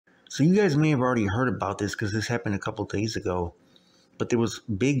So you guys may have already heard about this because this happened a couple days ago. But there was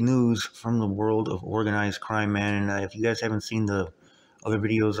big news from the world of organized crime, man. And if you guys haven't seen the other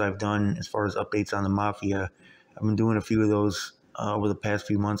videos I've done as far as updates on the mafia, I've been doing a few of those over the past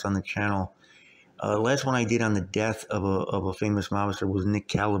few months on the channel. The last one I did on the death of a famous mobster was Nick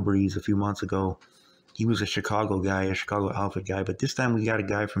Calabrese a few months ago. He was a Chicago guy, a Chicago outfit guy. But this time we got a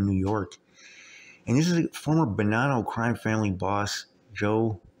guy from New York. And this is a former Bonanno crime family boss,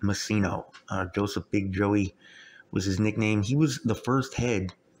 Joe Massino. Joseph Big Joey was his nickname. He was the first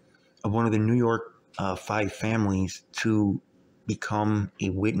head of one of the New York five families to become a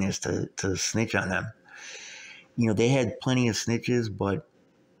witness, to snitch on them. You know, they had plenty of snitches, but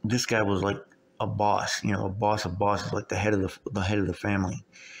this guy was like a boss, a boss of bosses, like the head of the family.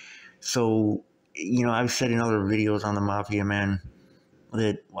 So, I've said in other videos on the mafia, man,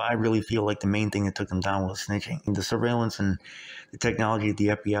 that I really feel like the main thing that took them down was snitching. And the surveillance and the technology that the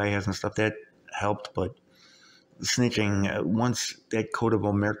FBI has and stuff, that helped, but snitching, once that code of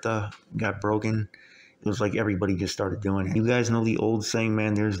omerta got broken, it was like everybody just started doing it. You guys know the old saying,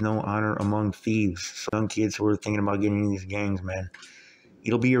 man, there's no honor among thieves. So young kids who are thinking about getting into these gangs, man,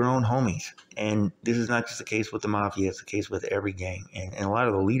 it'll be your own homies. And this is not just the case with the mafia, it's the case with every gang and a lot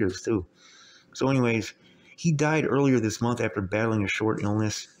of the leaders too. So anyways, he died earlier this month after battling a short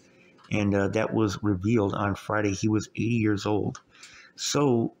illness, and that was revealed on Friday. He was 80 years old.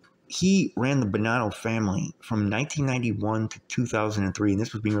 So he ran the Bonanno family from 1991 to 2003, and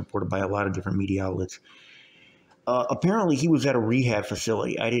this was being reported by a lot of different media outlets. Apparently, he was at a rehab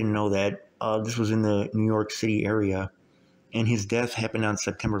facility. I didn't know that. This was in the New York City area, and his death happened on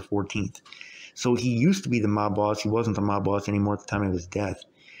September 14th. So he used to be the mob boss. He wasn't the mob boss anymore at the time of his death.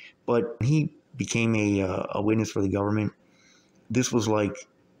 But he became a witness for the government. This was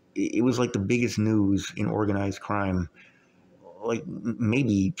it was like the biggest news in organized crime, like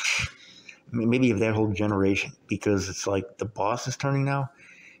maybe of that whole generation, because it's like the boss is turning now,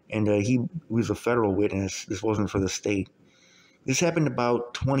 and he was a federal witness. This wasn't for the state. This happened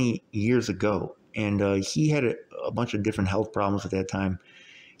about 20 years ago, and he had a bunch of different health problems at that time.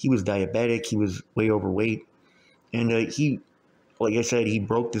 He was diabetic, he was way overweight, and he, like I said, he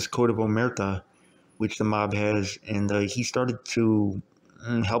broke this code of omerta, which the mob has, and he started to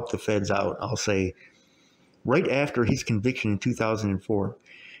help the feds out, I'll say, right after his conviction in 2004.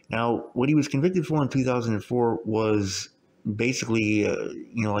 Now, what he was convicted for in 2004 was basically,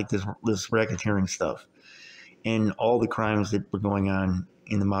 like this racketeering stuff and all the crimes that were going on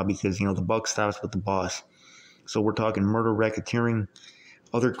in the mob, because, the buck stops with the boss. So we're talking murder, racketeering,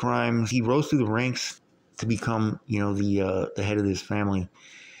 other crimes. He rose through the ranks to become, the head of this family.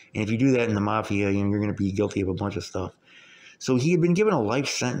 And if you do that in the mafia, you're going to be guilty of a bunch of stuff. So he had been given a life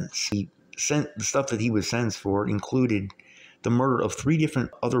sentence. The stuff that he was sentenced for included the murder of 3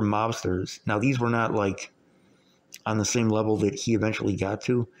 different other mobsters. Now, these were not like on the same level that he eventually got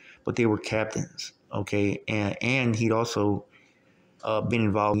to, but they were captains, okay? And he'd also been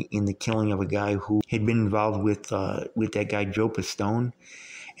involved in the killing of a guy who had been involved with that guy Joe Pistone.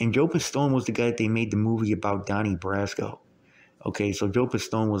 And Joe Pistone was the guy that they made the movie about, Donnie Brasco. Okay, so Joe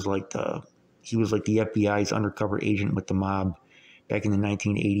Pistone was like the FBI's undercover agent with the mob back in the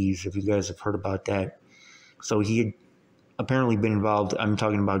 1980s, if you guys have heard about that. So he had apparently been involved, I'm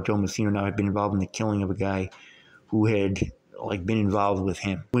talking about Joe Massino now, had been involved in the killing of a guy who had been involved with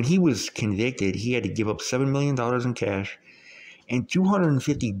him. When he was convicted, he had to give up $7 million in cash and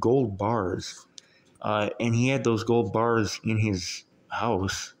 250 gold bars. And he had those gold bars in his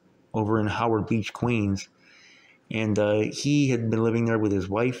house over in Howard Beach, Queens. And he had been living there with his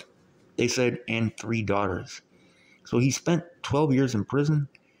wife, they said, and 3 daughters. So he spent 12 years in prison.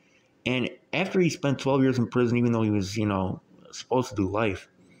 And after he spent 12 years in prison, even though he was, supposed to do life,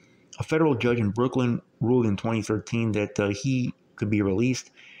 a federal judge in Brooklyn ruled in 2013 that he could be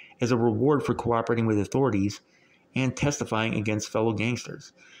released as a reward for cooperating with authorities and testifying against fellow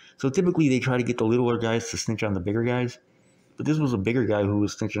gangsters. So typically they try to get the littler guys to snitch on the bigger guys. But this was a bigger guy who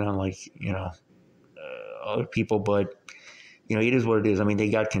was snitching on, other people. But, it is what it is. I mean, they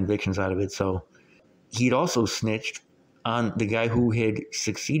got convictions out of it. So he'd also snitched on the guy who had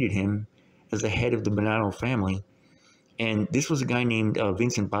succeeded him as the head of the Bonanno family. And this was a guy named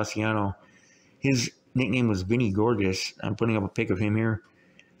Vincent Bassiano. His nickname was Vinny Gorgeous. I'm putting up a pic of him here.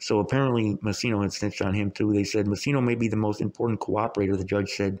 So apparently Massino had snitched on him too. They said Massino may be the most important cooperator, the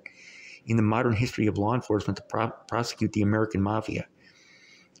judge said, in the modern history of law enforcement to prosecute the American mafia.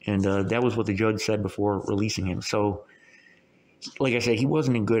 And that was what the judge said before releasing him. So, like I said, he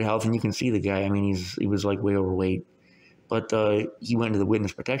wasn't in good health, and you can see the guy. I mean, he was like way overweight. But he went into the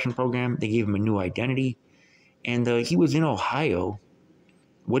witness protection program. They gave him a new identity. And he was in Ohio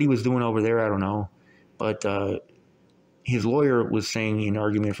What he was doing over there, I don't know. But his lawyer was saying in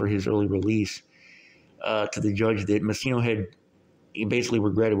argument for his early release to the judge that Massino he basically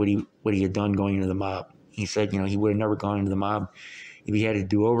regretted what he had done going into the mob. He said, he would have never gone into the mob if he had to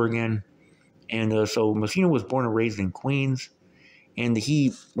do over again. And so Massino was born and raised in Queens, and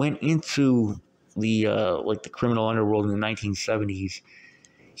he went into the the criminal underworld in the 1970s.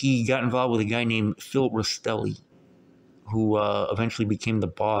 He got involved with a guy named Phil Rastelli, who eventually became the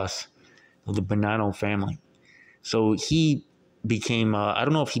boss of the Bonanno family. So he became, I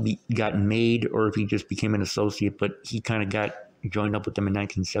don't know if he got made or if he just became an associate, but he kind of got joined up with them in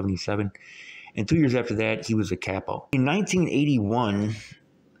 1977. And 2 years after that, he was a capo. In 1981,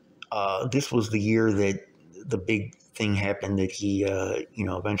 this was the year that the big thing happened that he,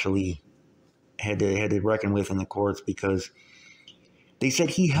 eventually had to reckon with in the courts, because they said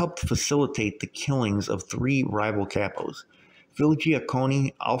he helped facilitate the killings of 3 rival capos: Phil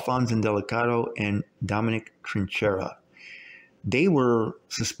Giacconi, Alphonse Indelicado, and Dominic Trinchera. They were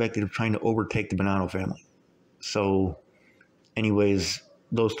suspected of trying to overtake the Bonanno family. So, anyways,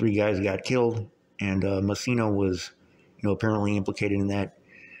 those 3 guys got killed, and Massino was, apparently implicated in that.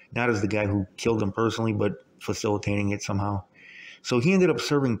 Not as the guy who killed them personally, but facilitating it somehow. So he ended up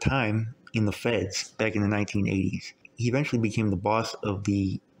serving time in the feds back in the 1980s. He eventually became the boss of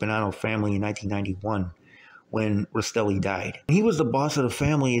the Bonanno family in 1991 when Rastelli died. He was the boss of the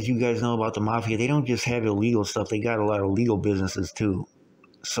family. As you guys know about the mafia, they don't just have illegal stuff, they got a lot of legal businesses too.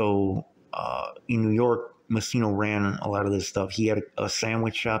 So in New York, Massino ran a lot of this stuff. He had a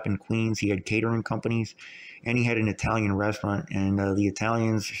sandwich shop in Queens, he had catering companies, and he had an Italian restaurant. And the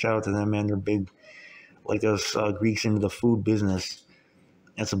Italians, shout out to them, man, they're big, like us Greeks, into the food business.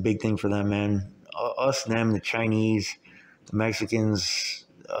 That's a big thing for them, man. Us, them, the Chinese, the Mexicans,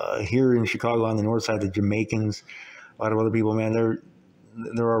 here in Chicago on the north side, the Jamaicans, a lot of other people, man,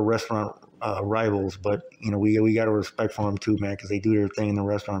 they're our restaurant rivals, but we got to respect for them too, man, because they do their thing in the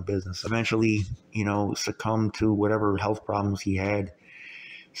restaurant business. Eventually, succumbed to whatever health problems he had.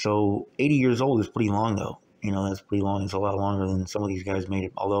 So 80 years old is pretty long, though. That's pretty long. It's a lot longer than some of these guys made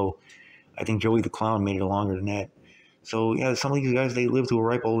it. Although I think Joey the Clown made it longer than that. So yeah, some of these guys, they live to a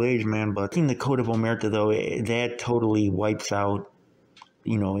ripe old age, man. But in the Code of Omerta, though, that totally wipes out,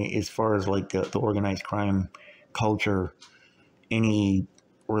 as far as like the organized crime culture, any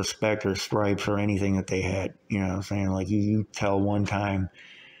respect or stripes or anything that they had. You know what I'm saying? Like you tell one time,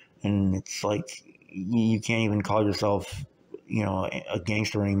 and it's like you can't even call yourself, a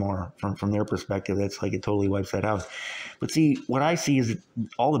gangster anymore from their perspective. That's like, it totally wipes that out. But see, what I see is that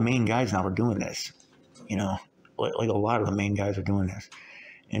all the main guys now are doing this. Like a lot of the main guys are doing this,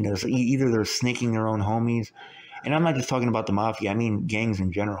 and so either they're snaking their own homies. And I'm not just talking about the mafia, I mean gangs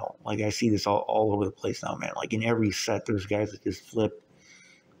in general. Like I see this all over the place now, man. Like in every set, there's guys that just flip.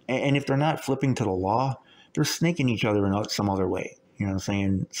 And if they're not flipping to the law, they're snaking each other in some other way. You know what I'm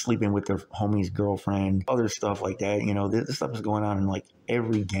saying? Sleeping with their homie's girlfriend, other stuff like that. This stuff is going on in like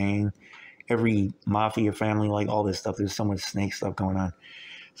every gang, every mafia family, like all this stuff. There's so much snake stuff going on.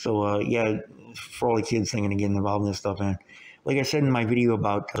 So, yeah, for all the kids thinking of getting involved in this stuff, man. Like I said in my video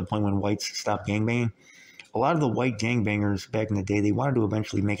about the point when whites stopped gangbanging, a lot of the white gangbangers back in the day, they wanted to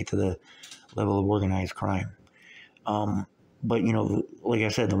eventually make it to the level of organized crime. But, like I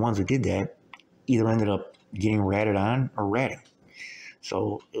said, the ones that did that either ended up getting ratted on or ratting.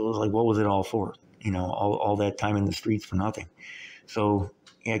 So it was like, what was it all for? All that time in the streets for nothing. So,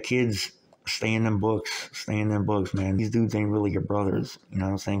 yeah, kids, stay in them books, man. These dudes ain't really your brothers, you know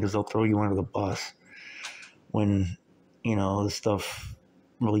what I'm saying? Because they'll throw you under the bus when, this stuff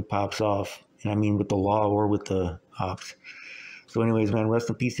really pops off. And I mean with the law or with the ops. So anyways, man, rest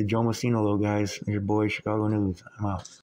in peace to Joe Massino, though, guys. Your boy, Chicago News. I'm out.